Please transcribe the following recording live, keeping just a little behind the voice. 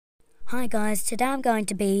Hi guys, today I'm going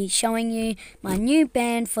to be showing you my new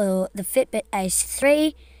band for the Fitbit Ace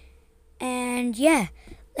 3, and yeah,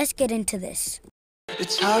 let's get into this.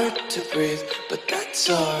 It's hard to breathe, but that's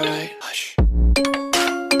alright. Hush.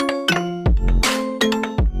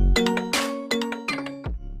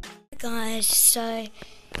 Guys, so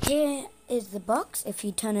here is the box. If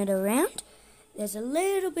you turn it around, there's a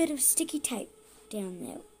little bit of sticky tape down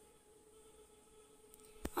there.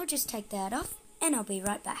 I'll just take that off and I'll be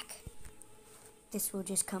right back. This will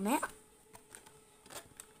just come out.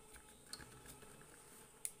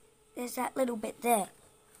 There's that little bit there.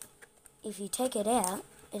 If you take it out,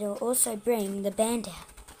 it'll also bring the band out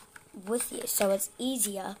with you, so it's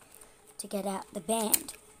easier to get out the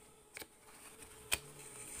band.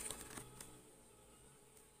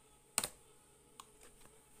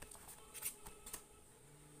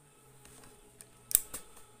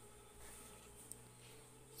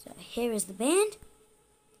 So here is the band.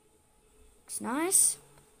 Looks nice.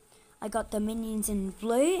 I got the minions in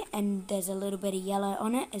blue and there's a little bit of yellow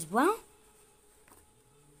on it as well.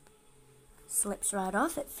 Slips right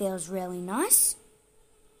off, it feels really nice.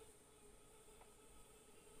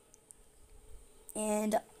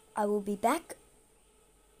 And I will be back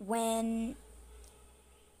when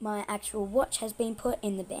my actual watch has been put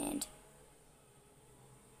in the band.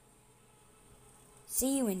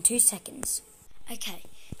 See you in 2 seconds. Okay,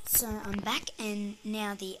 so I'm back and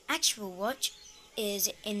now the actual watch is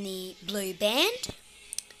in the blue band.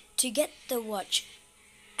 To get the watch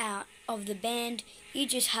out of the band, you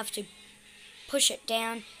just have to push it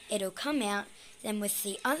down, it'll come out. Then with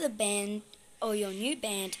the other band or your new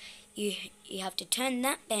band, you have to turn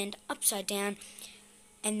that band upside down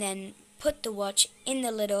and then put the watch in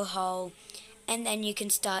the little hole, and then you can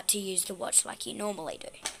start to use the watch like you normally do.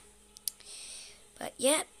 But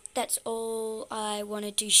yeah, that's all I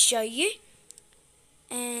wanted to show you,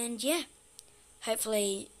 and yeah,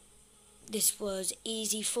 hopefully this was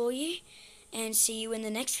easy for you, and see you in the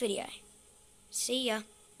next video. See ya.